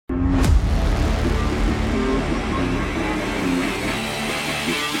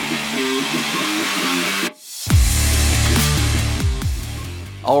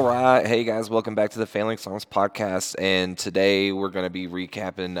All right. Hey, guys. Welcome back to the Failing Songs podcast. And today we're going to be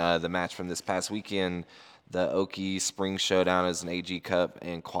recapping the match from this past weekend. The Okie Spring Showdown is an AG Cup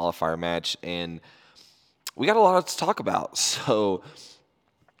and qualifier match. And we got a lot to talk about. So,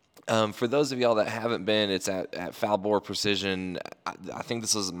 for those of y'all that haven't been, it's at Foulbore Precision. I think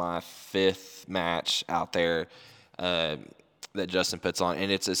this is my fifth match out there uh, that Justin puts on.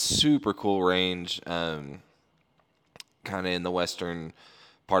 And it's a super cool range, kind of in the western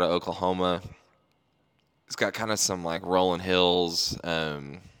part of Oklahoma. It's got kind of some like rolling hills,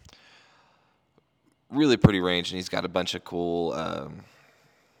 really pretty range, and he's got a bunch of cool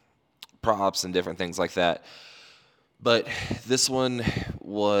props and different things like that. But this one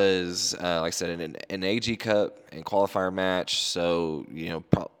was, like I said, an AG Cup and qualifier match, so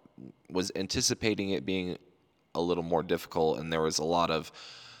was anticipating it being a little more difficult, and there was a lot of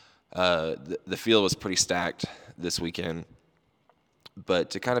the field was pretty stacked this weekend. But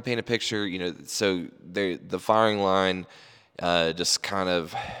to kind of paint a picture, so the firing line just kind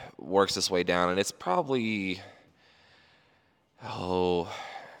of works its way down, and it's probably,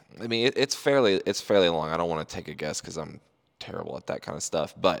 it's fairly long. I don't want to take a guess because I'm terrible at that kind of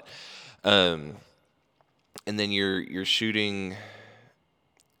stuff. But, and then you're shooting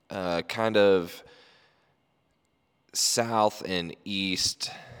kind of south and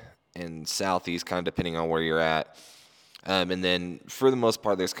east and southeast, kind of depending on where you're at. And then for the most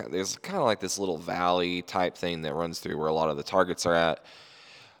part, there's kind of like this little valley type thing that runs through where a lot of the targets are at.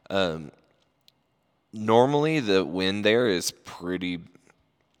 Normally, the wind there is pretty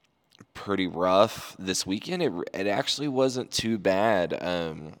rough. This weekend, it actually wasn't too bad.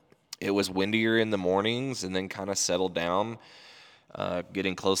 It was windier in the mornings and then kind of settled down,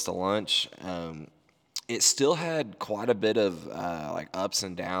 getting close to lunch. It still had quite a bit of like ups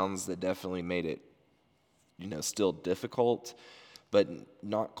and downs that definitely made it still difficult, but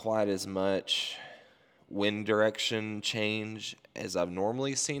not quite as much wind direction change as I've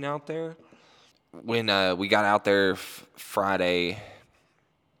normally seen out there. When we got out there Friday,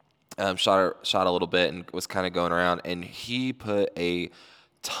 shot a little bit and was kind of going around, and he put a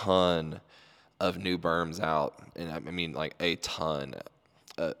ton of new berms out, and I mean like a ton.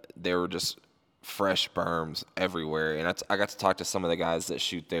 There were just fresh berms everywhere, and I got to talk to some of the guys that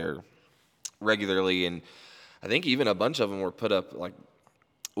shoot there regularly, and I think even a bunch of them were put up like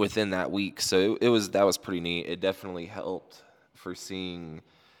within that week. So that was pretty neat. It definitely helped for seeing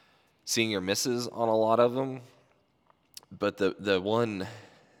your misses on a lot of them. But the one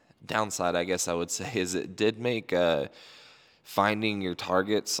downside, I guess I would say, is it did make finding your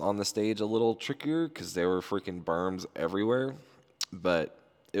targets on the stage a little trickier because there were freaking berms everywhere. But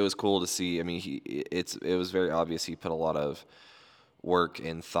it was cool to see. I mean, it was very obvious he put a lot of work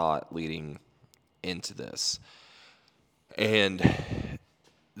and thought leading into this. And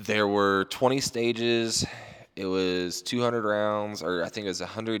there were 20 stages. It was 200 rounds, or I think it was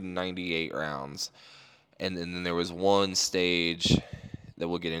 198 rounds. And then there was one stage that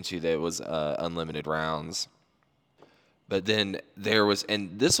we'll get into that was unlimited rounds. But then there was,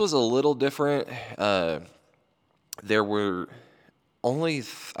 and this was a little different. There were only,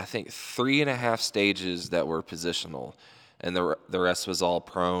 I think, 3.5 stages that were positional, and the rest was all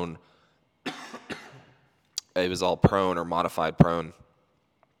prone. It was all prone or modified prone,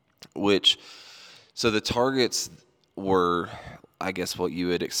 so the targets were, I guess, what you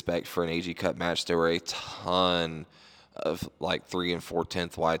would expect for an AG Cup match. There were a ton of like 3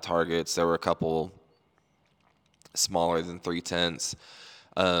 4/10 wide targets. There were a couple smaller than 3/10.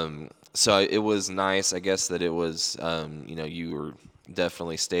 So it was nice, I guess, that it was, you were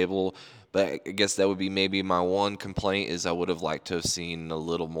definitely stable. But I guess that would be maybe my one complaint is I would have liked to have seen a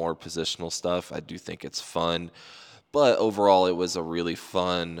little more positional stuff. I do think it's fun. But overall, it was a really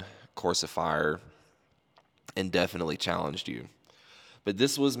fun course of fire and definitely challenged you. But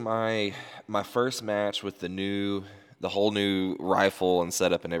this was my first match with the whole new rifle and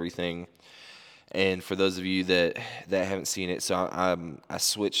setup and everything. And for those of you that haven't seen it, so I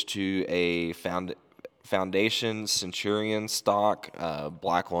switched to a Foundation Centurion stock,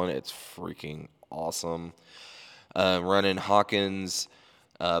 black one. It's freaking awesome. Running Hawkins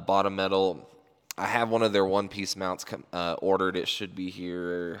bottom metal. I have one of their one-piece mounts ordered. It should be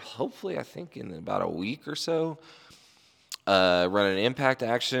here, hopefully, I think in about a week or so. Running Impact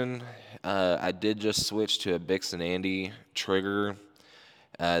Action. I did just switch to a Bix and Andy trigger.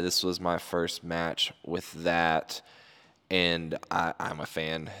 This was my first match with that, and I'm a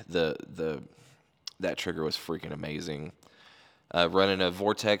fan. That trigger was freaking amazing. Running a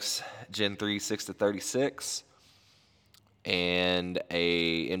Vortex Gen 3 6-36 and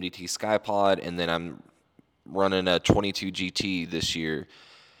a MDT Skypod, and then I'm running a 22 GT this year.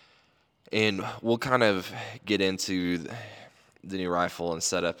 And we'll kind of get into the new rifle and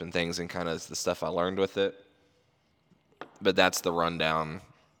setup and things and kind of the stuff I learned with it. But that's the rundown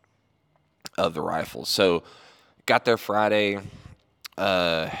of the rifle. So got there Friday.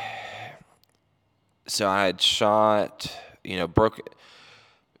 Uh, so I had shot, broke.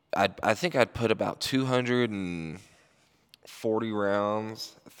 I think I'd put about 240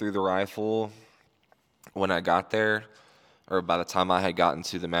 rounds through the rifle when I got there, or by the time I had gotten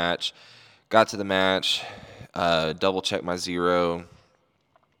to the match. Got to the match, double checked my zero,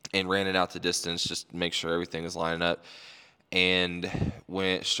 and ran it out to distance just to make sure everything was lining up. And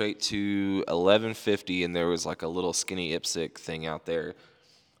went straight to 1150, and there was like a little skinny IPSC thing out there.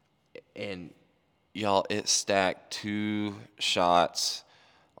 And y'all, it stacked 2 shots,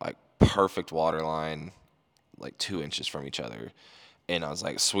 like perfect water line, like 2 inches from each other. And I was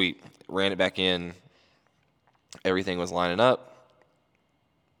like, sweet. Ran it back in. Everything was lining up.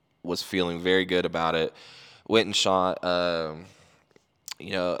 Was feeling very good about it. Went and shot, off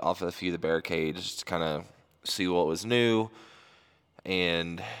of a few of the barricades just to kind of see what was new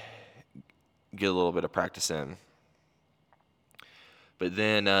and get a little bit of practice in. But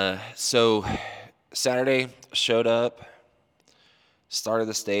then, so Saturday, showed up, started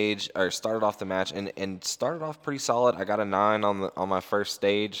off the match, and started off pretty solid. I got a 9 on my first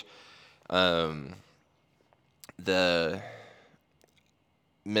stage. The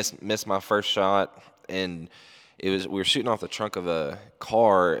missed my first shot, and we were shooting off the trunk of a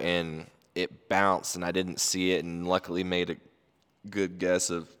car, and it bounced, and I didn't see it, and luckily made a good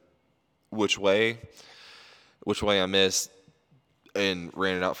guess of which way I missed, and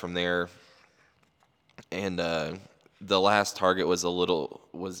ran it out from there. And the last target was so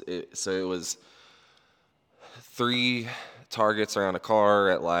it was 3 targets around a car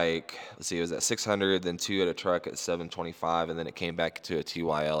at it was at 600, then 2 at a truck at 725, and then it came back to a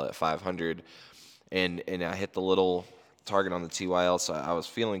TYL at 500. And I hit the little target on the TYL, so I was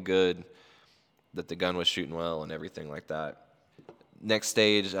feeling good that the gun was shooting well and everything like that. Next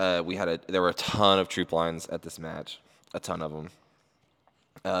stage, there were a ton of troop lines at this match, a ton of them.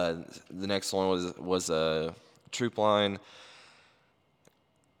 The next one was a troop line.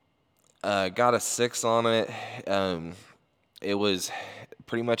 Got a 6 on it. It was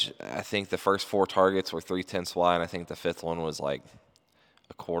pretty much, I think the first 4 targets were 3/10 wide, and I think the 5th one was like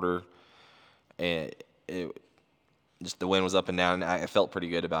a quarter. And just the wind was up and down. I felt pretty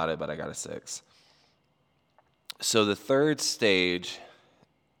good about it, but I got a 6. So the third stage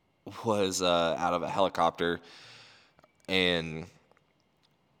was out of a helicopter, and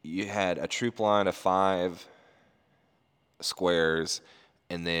you had a troop line of 5 squares,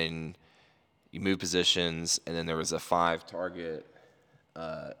 and then you move positions, and then there was a 5 target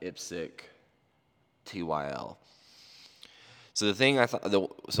IPSC TYL. So the thing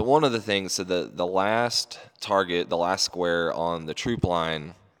one of the things, so the last target, the last square on the troop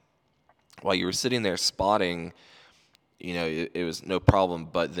line, while you were sitting there spotting, it was no problem.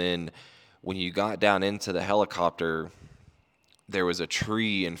 But then when you got down into the helicopter, there was a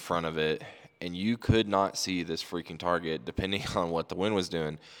tree in front of it, and you could not see this freaking target depending on what the wind was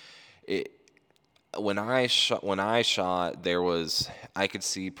doing. When I shot, I could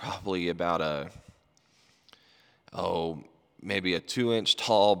see probably about maybe a 2-inch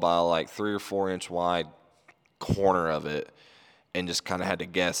tall by like 3 or 4 inch wide corner of it, and just kind of had to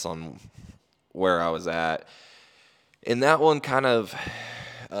guess on where I was at. And that one kind of,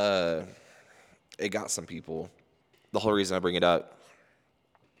 it got some people. The whole reason I bring it up,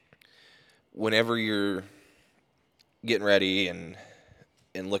 whenever you're getting ready and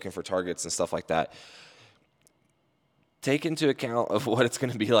looking for targets and stuff like that, take into account of what it's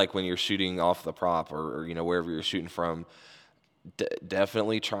going to be like when you're shooting off the prop or wherever you're shooting from.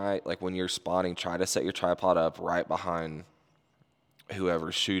 Definitely try, like when you're spotting, try to set your tripod up right behind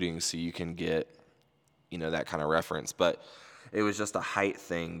whoever's shooting so you can get that kind of reference. But it was just a height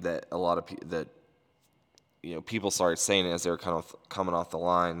thing that a lot of people started saying as they were kind of coming off the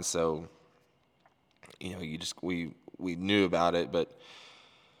line. So we knew about it,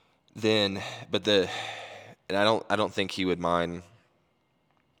 and I don't think he would mind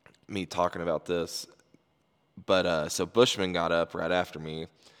me talking about this, but so Bushman got up right after me,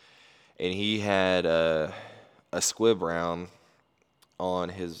 and he had a squib round on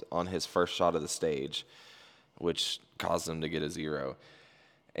his first shot of the stage, which caused him to get a 0.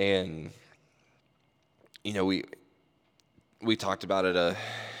 And we talked about it.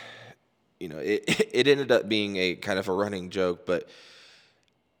 It ended up being a kind of a running joke, but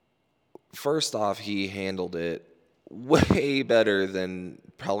first off, he handled it way better than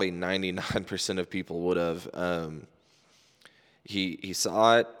probably 99% of people would have. He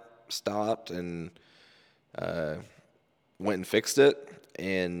saw it stopped and uh, went and fixed it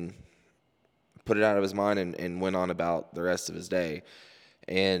and put it out of his mind and went on about the rest of his day.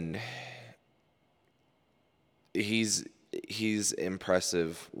 And he's he's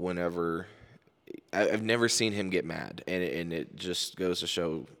impressive whenever I've never seen him get mad, and it just goes to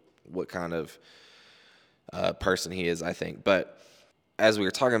show what kind of person he is, I think. But as we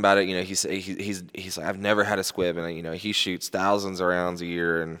were talking about it, he's like, I've never had a squib, and he shoots thousands of rounds a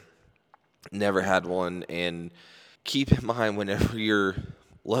year and never had one. And keep in mind whenever you're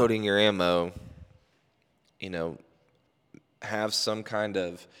loading your ammo, you know, have some kind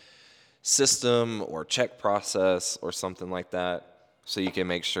of system or check process or something like that, so you can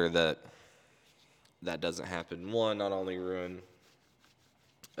make sure that that doesn't happen. One, not only ruin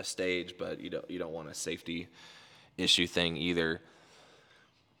a stage, but you don't want a safety issue thing either.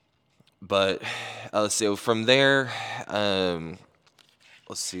 But let's see. From there,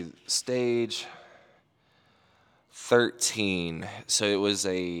 let's see. Stage 13. So it was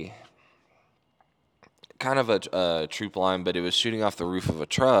a kind of a troop line, but it was shooting off the roof of a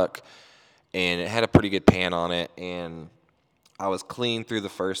truck, and it had a pretty good pan on it. And I was clean through the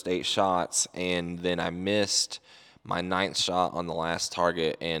first 8 shots, and then I missed my 9th shot on the last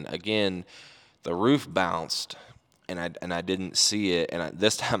target. And again, the roof bounced, and I didn't see it. And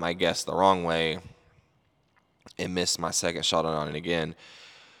this time I guessed the wrong way and missed my 2nd shot on it again.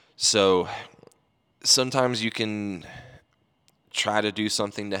 So sometimes you can try to do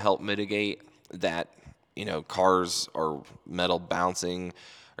something to help mitigate that, cars or metal bouncing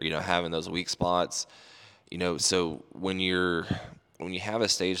or, having those weak spots. So when you have a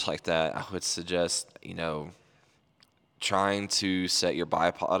stage like that, I would suggest, trying to set your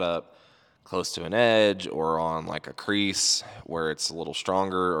bipod up close to an edge or on like a crease where it's a little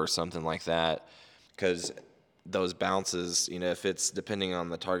stronger or something like that. Because those bounces, if it's depending on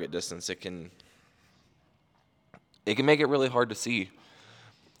the target distance, it can make it really hard to see.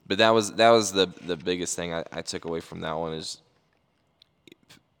 But that was the biggest thing I took away from that one, is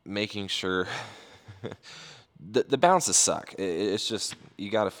making sure the bounces suck. It's just you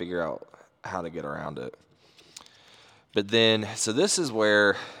got to figure out how to get around it. But then, so this is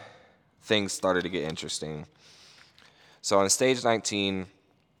where things started to get interesting. So on stage 19,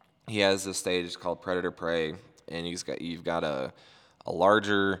 he has this stage called Predator Prey, and you've got a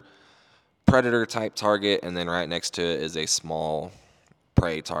larger predator type target, and then right next to it is a small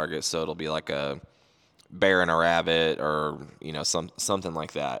prey target. So it'll be like a bear and a rabbit, or something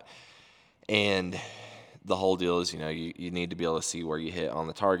like that. And the whole deal is, you need to be able to see where you hit on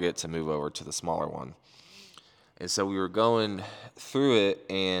the target to move over to the smaller one. And so we were going through it,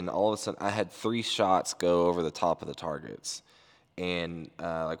 and all of a sudden I had 3 shots go over the top of the targets. And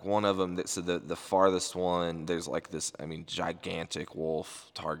like one of them, so the farthest one, there's like this, gigantic wolf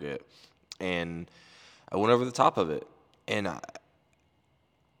target. And I went over the top of it. And I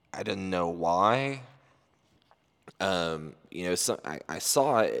didn't know why. So I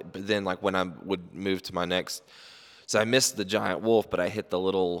saw it, but then like when I would move to my next, so I missed the giant wolf, but I hit the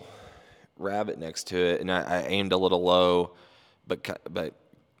little rabbit next to it, and I aimed a little low, but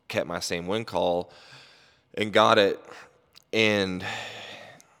kept my same wind call and got it. And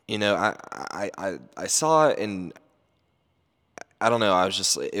I saw it, and I don't know.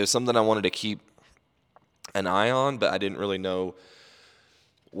 It was something I wanted to keep an eye on, but I didn't really know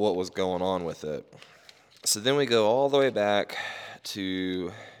what was going on with it. So then we go all the way back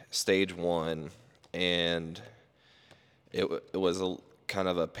to stage 1, and it was a kind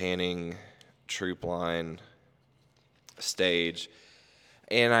of a panning troop line stage,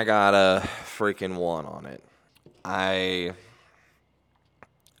 and I got a freaking 1 on it. I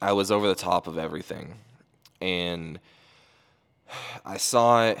was over the top of everything, and I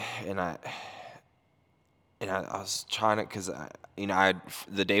saw it, and I was trying to, because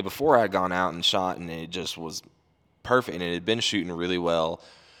the day before I'd gone out and shot, and it just was perfect, and it had been shooting really well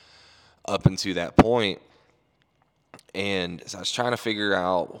up until that point. And so I was trying to figure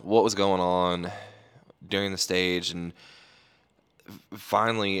out what was going on during the stage, and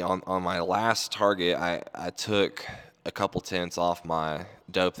finally on my last target, I took a couple tenths off my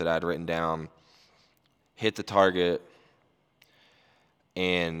dope that I'd written down, hit the target,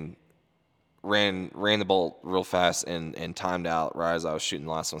 and ran the bolt real fast and timed out right as I was shooting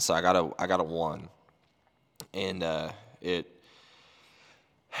the last one. So I got a 1, and I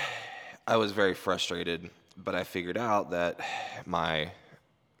was very frustrated, but I figured out that my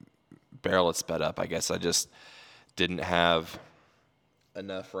barrel had sped up. I guess I just didn't have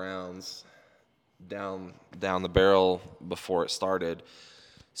enough rounds down the barrel before it started.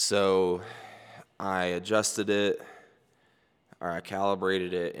 So I adjusted it. or I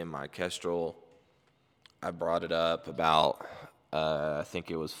calibrated it in my Kestrel. I brought it up about, I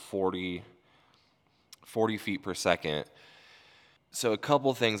think it was 40 feet per second. So a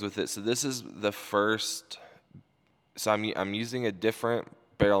couple things with it. So this is the first. So I'm using a different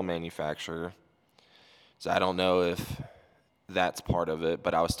barrel manufacturer. So I don't know if that's part of it,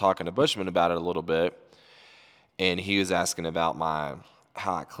 but I was talking to Bushman about it a little bit, and he was asking about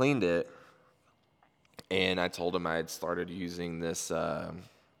how I cleaned it, and I told him I had started using this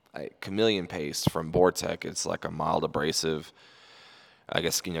chameleon paste from Bortec. It's like a mild abrasive, I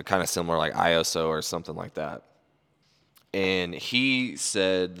guess, kind of similar like ISO or something like that. And he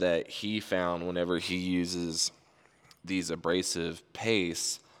said that he found whenever he uses these abrasive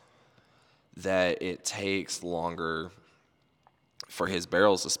pastes that it takes longer for his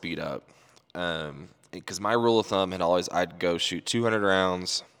barrels to speed up. Because my rule of thumb had always, I'd go shoot 200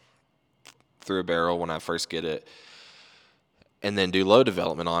 rounds through a barrel when I first get it, and then do load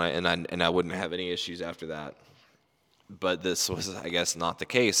development on it, and I wouldn't have any issues after that. But this was, I guess, not the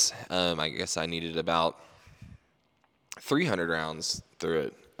case. I guess I needed about 300 rounds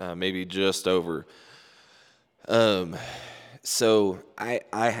through it, maybe just over. So I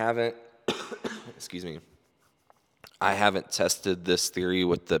haven't, excuse me, I haven't tested this theory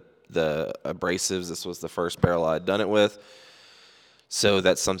with the abrasives. This was the first barrel I had done it with. So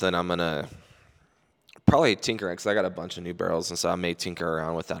that's something I'm going to probably tinker at, because I got a bunch of new barrels, and so I may tinker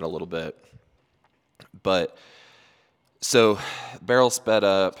around with that a little bit. But so barrel sped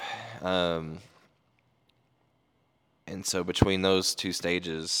up, and so between those two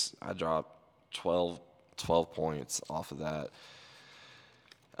stages, I dropped 12 points off of that.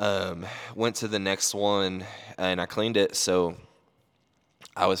 Went to the next one, and I cleaned it, so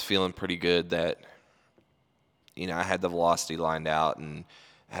I was feeling pretty good that, I had the velocity lined out, and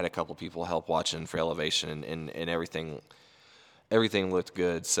I had a couple people help watching for elevation, and everything looked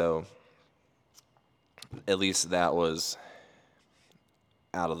good. So at least that was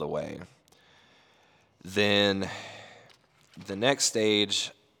out of the way. Then the next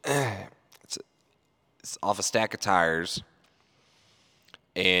stage, it's off a stack of tires,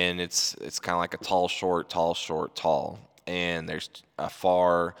 and it's kind of like a tall, short, tall, short, tall, and there's a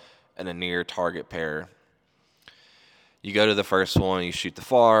far and a near target pair. You go to the first one, you shoot the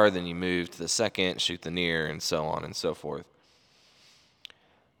far, then you move to the second, shoot the near, and so on and so forth.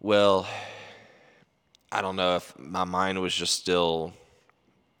 Well, I don't know if my mind was just still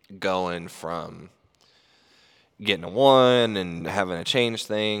going from getting a one and having to change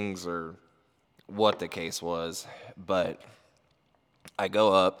things, or what the case was, but I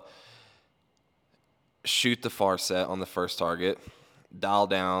go up, shoot the far set on the first target, dial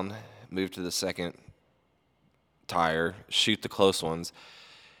down, move to the second tire, shoot the close ones,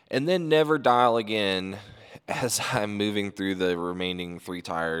 and then never dial again as I'm moving through the remaining 3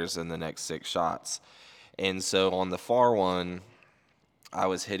 tires in the next 6 shots. And so on the far one, I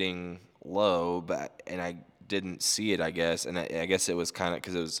was hitting low, and I didn't see it, I guess. And I guess it was kind of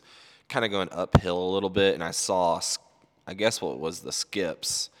because it was kind of going uphill a little bit, and I saw, I guess, what was the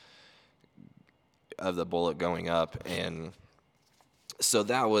skips of the bullet going up. And so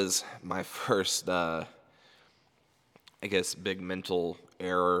that was my first, I guess, big mental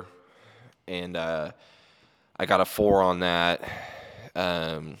error. And I got a 4 on that.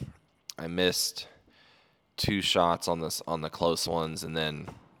 I missed 2 shots on the close ones, and then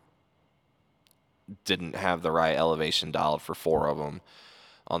didn't have the right elevation dialed for 4 of them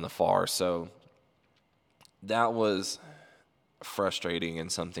on the far. So that was frustrating,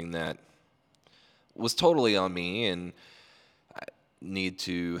 and something that was totally on me, and I need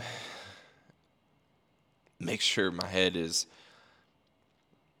to make sure my head is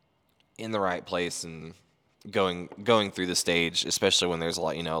in the right place and going through the stage, especially when there's a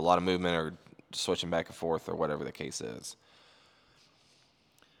lot of movement, or switching back and forth, or whatever the case is.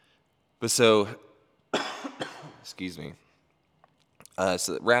 But so, excuse me.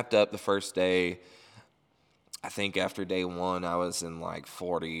 So it wrapped up the first day. I think after day 1, I was in like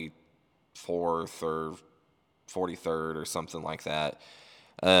 44th or 43rd or something like that.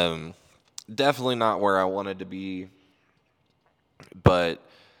 Definitely not where I wanted to be, but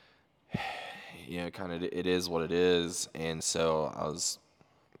kind of it is what it is. And so I was,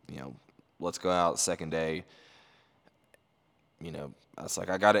 let's go out second day. I was like,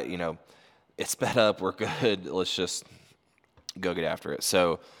 I got it, it's sped up, we're good, let's just go get after it.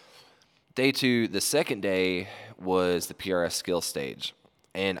 So day 2, the second day, was the PRS skill stage.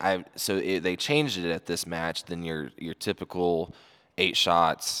 And they changed it at this match than your typical 8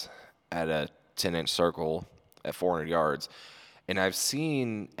 shots at a 10-inch circle at 400 yards. And I've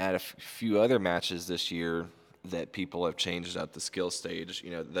seen at a few other matches this year that people have changed up the skill stage.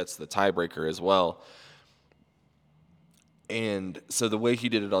 That's the tiebreaker as well. And so the way he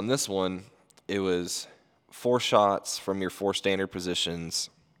did it on this one, it was 4 shots from your 4 standard positions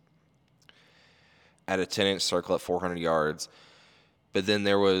at a 10-inch circle at 400 yards. But then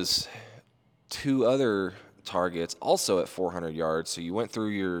there was 2 other targets also at 400 yards. So you went through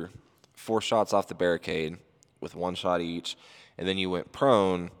your 4 shots off the barricade with 1 shot each, and then you went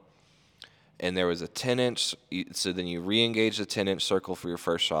prone, and there was a 10-inch. So then you re-engaged the 10-inch circle for your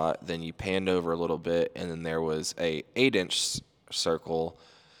first shot. Then you panned over a little bit, and then there was a 8-inch circle.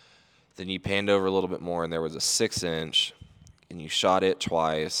 Then you panned over a little bit more, and there was a 6-inch, and you shot it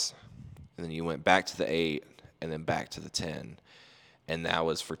twice, and then you went back to the 8, and then back to the 10, and that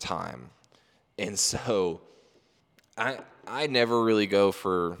was for time. And so I never really go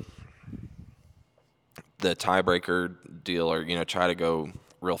for the tiebreaker deal, or try to go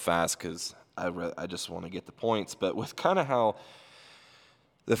real fast, because I just want to get the points. But with kind of how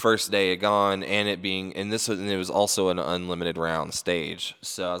the first day had gone, and it was also an unlimited round stage,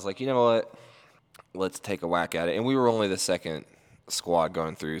 so I was like, you know what, let's take a whack at it. And we were only the second squad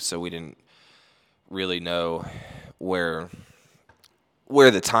going through, so we didn't really know where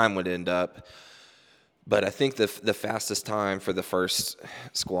the time would end up. But I think the fastest time for the first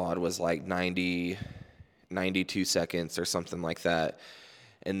squad was like 92 seconds or something like that.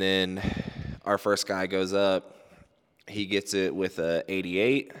 And then our first guy goes up. He gets it with a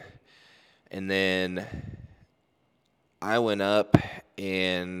 88. And then I went up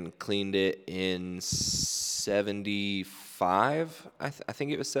and cleaned it in 75. I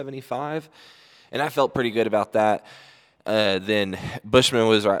think it was 75. And I felt pretty good about that. Then Bushman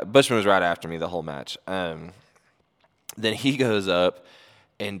was right after me the whole match. Then he goes up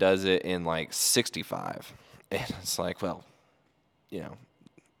and does it in like 65. And it's like, well,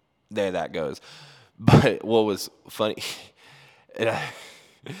 there that goes. But what was funny,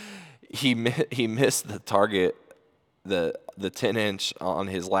 he missed the target, the 10-inch on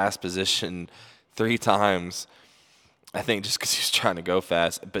his last position 3 times, I think, just because he was trying to go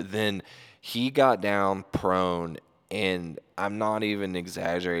fast. But then he got down prone, and I'm not even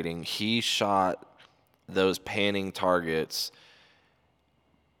exaggerating, he shot those panning targets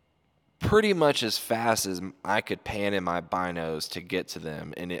pretty much as fast as I could pan in my binos to get to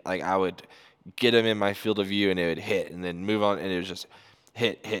them. And I would get them in my field of view, and it would hit, and then move on, and it was just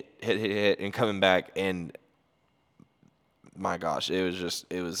hit, and coming back. And my gosh,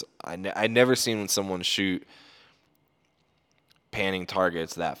 I never seen someone shoot panning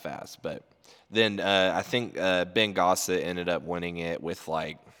targets that fast. But then I think Ben Gossett ended up winning it with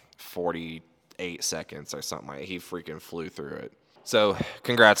like 48 seconds or something. He freaking flew through it. So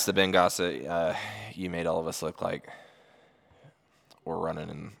congrats to Ben Gossett. You made all of us look like we're running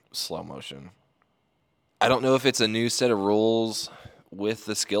in slow motion. I don't know if it's a new set of rules with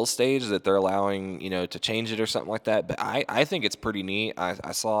the skill stage that they're allowing, to change it or something like that. But I think it's pretty neat.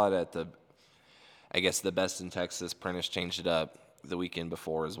 I saw it at the Best in Texas. Prentice changed it up the weekend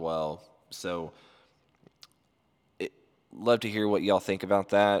before as well. So love to hear what y'all think about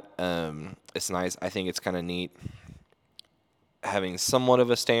that. It's nice. I think it's kind of neat having somewhat of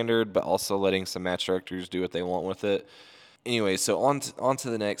a standard, but also letting some match directors do what they want with it. Anyway, so on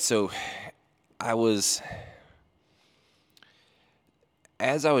to the next. So as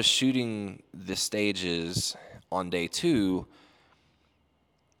I was shooting the stages on day 2,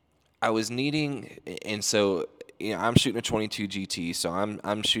 I was needing, and so I'm shooting a 22 GT, so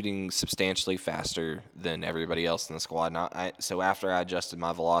I'm shooting substantially faster than everybody else in the squad. So after I adjusted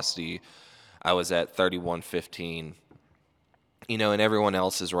my velocity, I was at 31.15. And everyone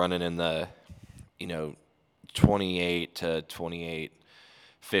else is running in the 28 to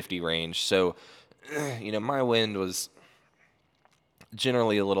 28.50 range. So my wind was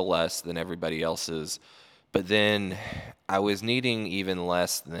generally a little less than everybody else's, but then I was needing even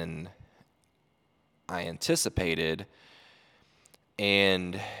less than I anticipated.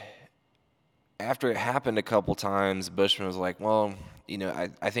 And after it happened a couple times, Bushman was like, well,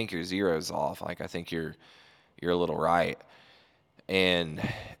 I think your zero's off. Like, I think you're a little right.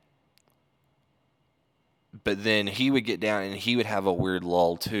 But then he would get down, and he would have a weird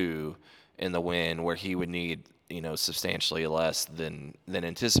lull too in the wind where he would need, substantially less than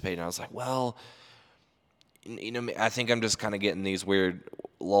anticipated. I was like, well, I think I'm just kind of getting these weird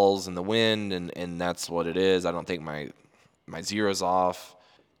lulls in the wind, and that's what it is. I don't think my zero's off.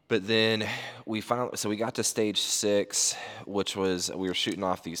 But then we got to stage 6, which was, we were shooting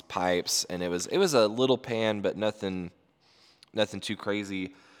off these pipes, and it was a little pan, but nothing too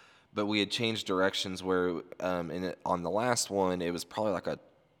crazy. But we had changed directions where on the last one, it was probably like a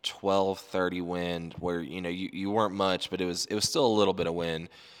 12-30 wind where, you weren't much, but it was still a little bit of wind.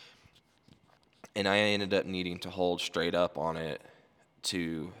 And I ended up needing to hold straight up on it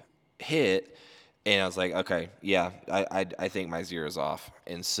to hit. And I was like, okay, yeah, I think my zero's off.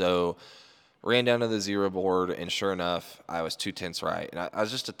 And so ran down to the zero board, and sure enough, I was 2/10 right. And I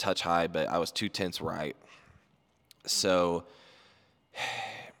was just a touch high, but I was 2/10 right. So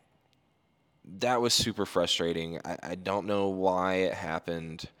that was super frustrating. I don't know why it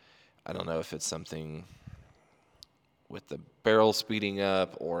happened. I don't know if it's something with the barrel speeding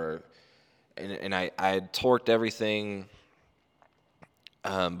up or and I had torqued everything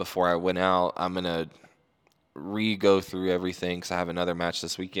before I went out. I'm gonna re-go through everything because I have another match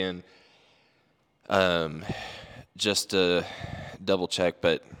this weekend, just to double check.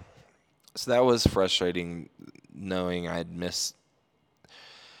 But so that was frustrating, knowing I'd missed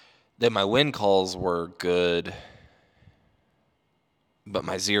that my wind calls were good, but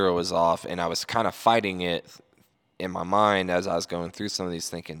my zero was off, and I was kind of fighting it in my mind as I was going through some of these,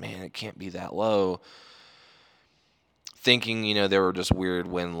 thinking, man, it can't be that low. Thinking, there were just weird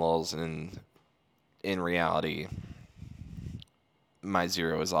wind lulls, and in reality, my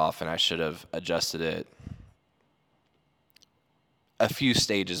zero was off, and I should have adjusted it a few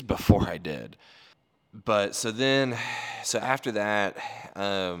stages before I did. But so after that,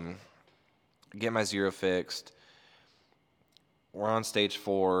 get my zero fixed. We're on stage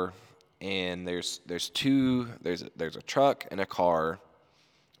 4, and there's a truck and a car,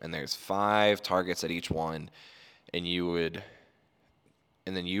 and there's 5 targets at each one, and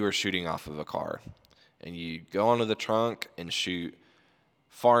then you were shooting off of a car, and you go onto the trunk and shoot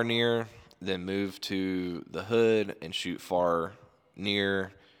far near, then move to the hood and shoot far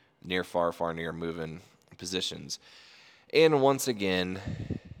near, far near, moving positions. And once again,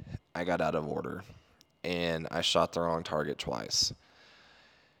 I got out of order, and I shot the wrong target twice.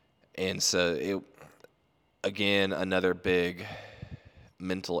 And so again, another big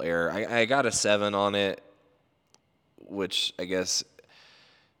mental error. I got a 7 on it, which I guess,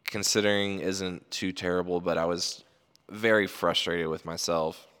 considering, isn't too terrible, but I was very frustrated with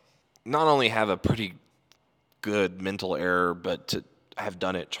myself. Not only have a pretty good mental error, but to have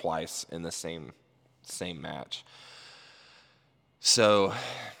done it twice in the same match. So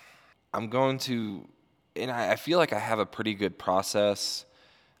I'm going to, and I feel like I have a pretty good process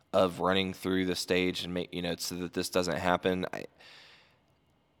of running through the stage and so that this doesn't happen.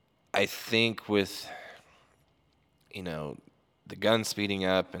 I think with the gun speeding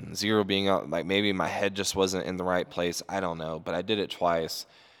up and zero being out, like maybe my head just wasn't in the right place. I don't know, but I did it twice.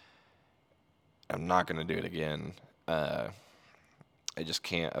 I'm not going to do it again. I just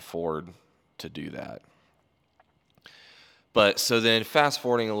can't afford to do that. But so then, fast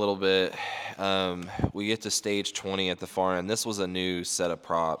forwarding a little bit, we get to stage 20 at the far end. This was a new set of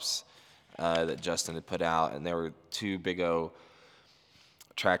props that Justin had put out, and there were 2 big O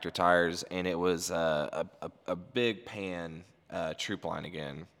tractor tires, and it was a big pan troop line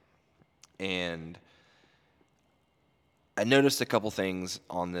again. And I noticed a couple things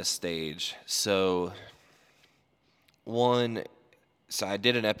on this stage. So I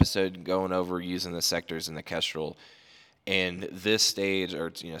did an episode going over using the sectors in the Kestrel. And this stage,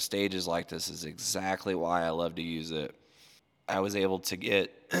 or stages like this, is exactly why I love to use it. I was able to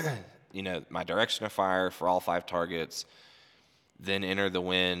get, my direction of fire for all 5 targets, then enter the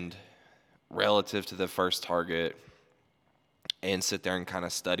wind relative to the first target, and sit there and kind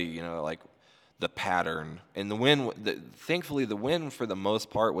of study, like the pattern. And the wind, thankfully, the wind for the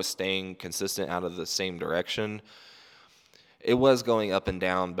most part was staying consistent out of the same direction. It was going up and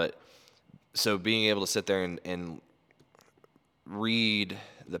down, but so being able to sit there and read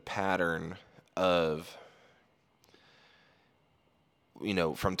the pattern of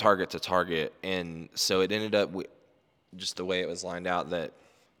from target to target. And so it ended up just the way it was lined out, that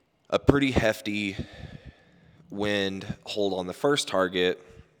a pretty hefty wind hold on the first target,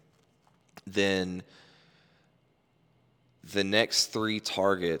 then the next 3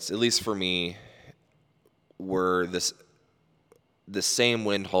 targets, at least for me, were the same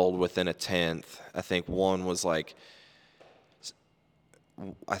wind hold within a tenth. I think one was I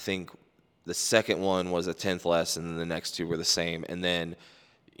think the second one was a tenth less, and then the next 2 were the same. And then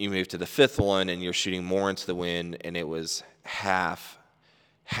you move to the 5th one, and you're shooting more into the wind, and it was half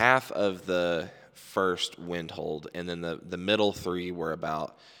of the first wind hold, and then the middle 3 were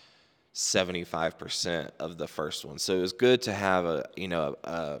about 75% of the first one. So it was good to have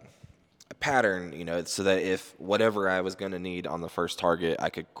a pattern, so that if whatever I was going to need on the first target,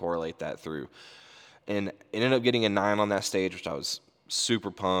 I could correlate that through. And it ended up getting a 9 on that stage, which I was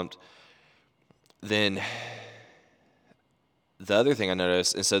super pumped. Then the other thing I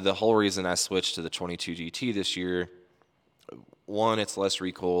noticed, and so the whole reason I switched to the 22 GT this year, one, it's less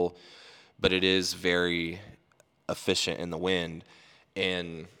recoil, but it is very efficient in the wind.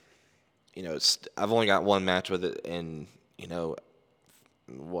 And, I've only got one match with it, and,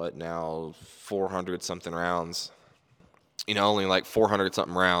 what now, 400 something rounds, only like 400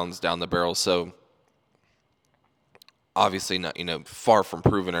 something rounds down the barrel. So obviously not, far from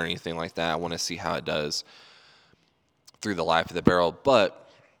proven or anything like that. I want to see how it does through the life of the barrel. But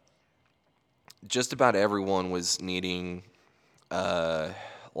just about everyone was needing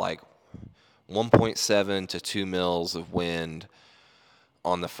like 1.7 to 2 mils of wind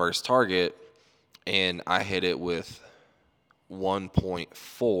on the first target, and I hit it with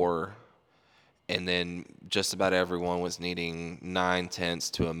 1.4, and then just about everyone was needing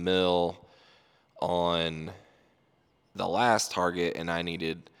 9/10 to a mil on the last target, and I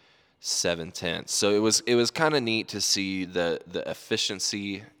needed 7/10. So it was kind of neat to see the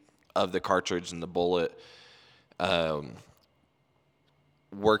efficiency of the cartridge and the bullet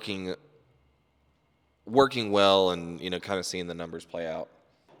working well, and kind of seeing the numbers play out.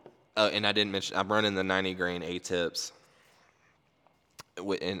 And I didn't mention I'm running the 90 grain A tips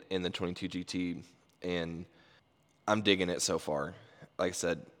in the 22 GT, and I'm digging it so far. Like I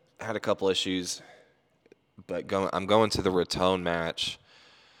said, I had a couple issues, but I'm going to the Raton match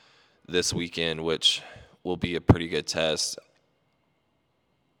this weekend, which will be a pretty good test.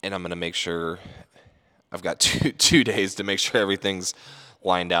 And I'm going to make sure I've got two days to make sure everything's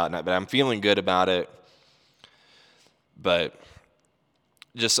lined out. But I'm feeling good about it. But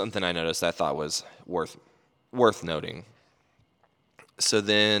just something I noticed I thought was worth noting. So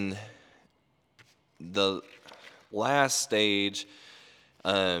then the last stage,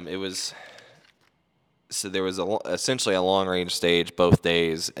 there was essentially a long range stage both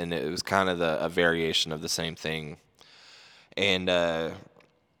days, and it was kind of a variation of the same thing. And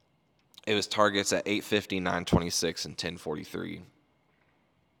it was targets at 850, 926, and 1043.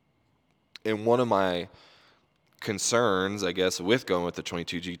 And one of my concerns, I guess, with going with the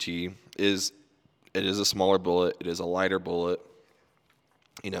 22 GT is it is a smaller bullet. It is a lighter bullet.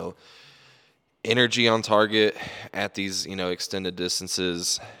 Energy on target at these, extended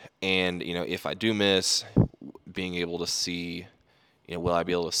distances. And, if I do miss, being able to see, will I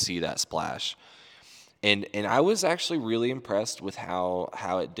be able to see that splash? And I was actually really impressed with how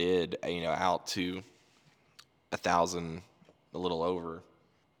it did, out to 1,000, a little over.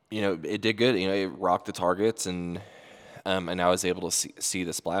 It did good. It rocked the targets, and I was able to see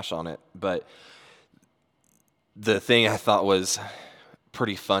the splash on it. But the thing I thought was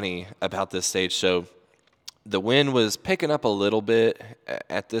pretty funny about this stage, so the wind was picking up a little bit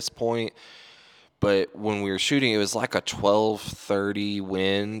at this point, but when we were shooting, it was like a 12-30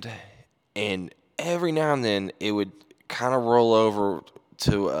 wind, and every now and then it would kind of roll over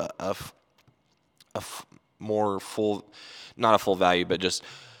to a more full, not a full value, but just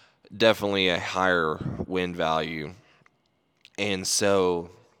definitely a higher wind value. And so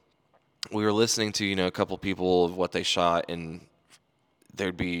we were listening to, a couple people of what they shot, and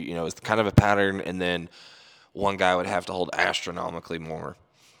there'd be, it was kind of a pattern, and then one guy would have to hold astronomically more.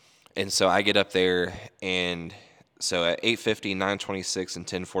 And so I get up there, and so at 850, 926, and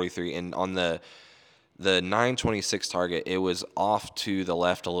 1043, and on the 926 target, it was off to the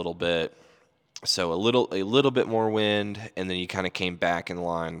left a little bit, so a little bit more wind, and then you kind of came back in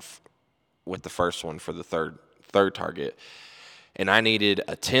line with the first one for the third target. And I needed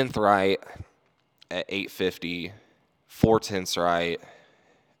a 10th right at 850, 4/10ths right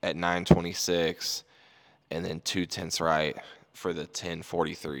at 926, and then 2/10ths right for the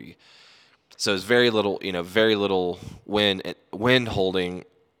 1043. So it's very little wind holding.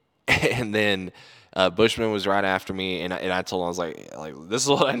 And then Bushman was right after me, and I told him, I was like this is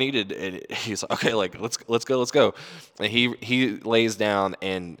what I needed, and he's like, okay, like let's go. And he lays down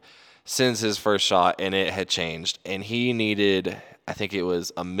and sends his first shot, and it had changed, and he needed, I think it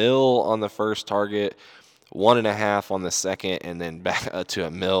was a mil on the first target, 1.5 on the second, and then back to a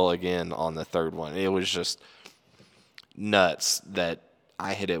mil again on the third one. It was just nuts that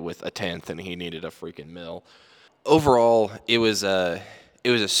I hit it with a 10th and he needed a freaking mil. Overall, it was a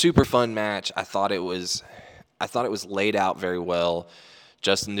super fun match. I thought it was laid out very well.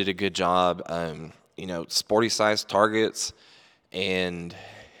 Justin did a good job. Sporty sized targets, and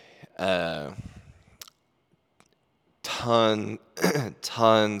tons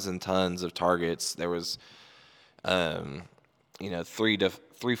and tons of targets. There was 3,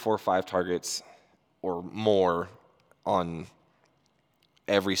 4, 5 targets or more on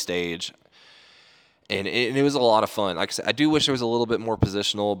every stage, and it was a lot of fun. Like I said, I do wish there was a little bit more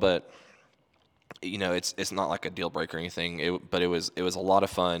positional, but it's not like a deal breaker or anything. But it was a lot of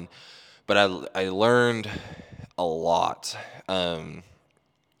fun. But I learned a lot.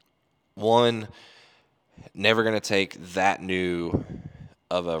 One, never gonna take that new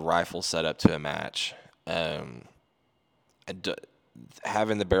of a rifle setup to a match. Um, I d-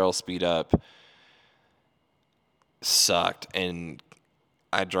 Having the barrel speed up sucked, and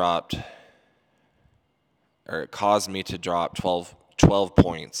I dropped, or it caused me to drop 12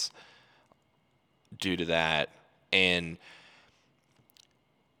 points due to that. And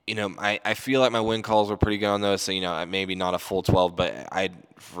I feel like my win calls were pretty good on those. So maybe not a full 12, but I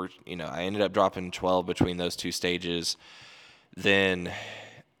ended up dropping 12 between those two stages. Then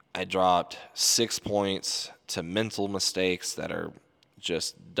I dropped 6 points to mental mistakes that are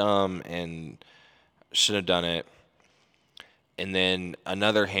just dumb and should have done it. And then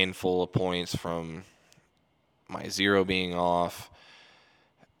another handful of points from my zero being off.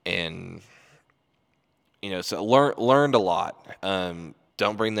 And, so learned a lot.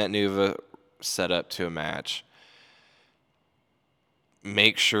 Don't bring that Nuva setup to a match.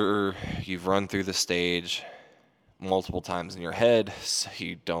 Make sure you've run through the stage multiple times in your head so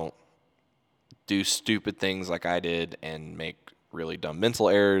you don't do stupid things like I did and make really dumb mental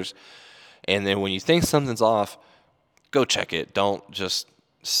errors. And then when you think something's off, go check it. Don't just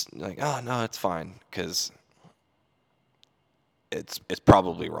like, oh no, it's fine, because it's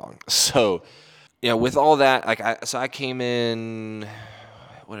probably wrong. So with all that, I came in.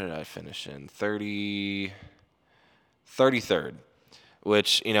 What did I finish in? 33rd.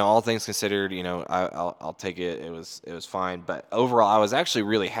 Which, all things considered, I'll take it. It was fine, but overall, I was actually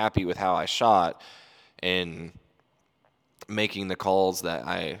really happy with how I shot and making the calls that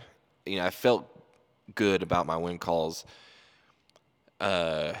I felt good about my win calls.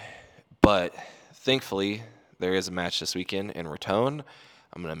 But thankfully, there is a match this weekend in Raton.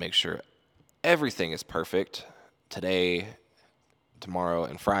 I'm gonna make sure everything is perfect today, tomorrow,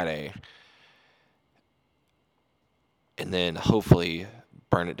 and Friday, and then hopefully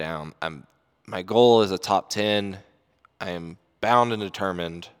burn it down. My goal is a top 10. I am bound and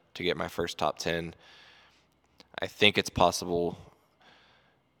determined to get my first top 10. I think it's possible,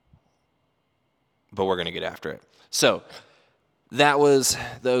 but we're going to get after it. So that was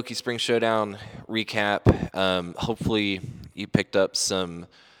the Okie Spring Showdown recap. Hopefully you picked up some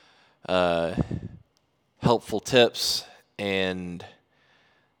helpful tips and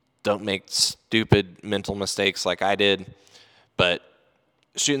don't make stupid mental mistakes like I did. But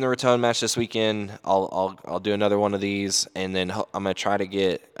shooting the Raton match this weekend, I'll do another one of these, and then I'm gonna try to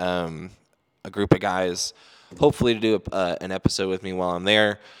get a group of guys, hopefully, to do an episode with me while I'm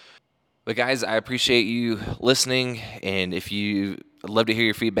there. But guys, I appreciate you listening, and I'd love to hear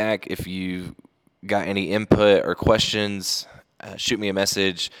your feedback. If you got any input or questions, shoot me a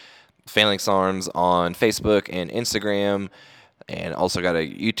message. Phalanx Arms on Facebook and Instagram, and also got a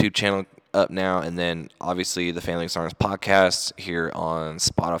YouTube channel up now, and then obviously the Phalanx Arms podcast here on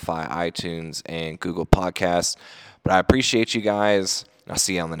Spotify, iTunes, and Google Podcasts. But I appreciate you guys. I'll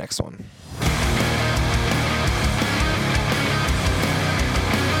see you on the next one.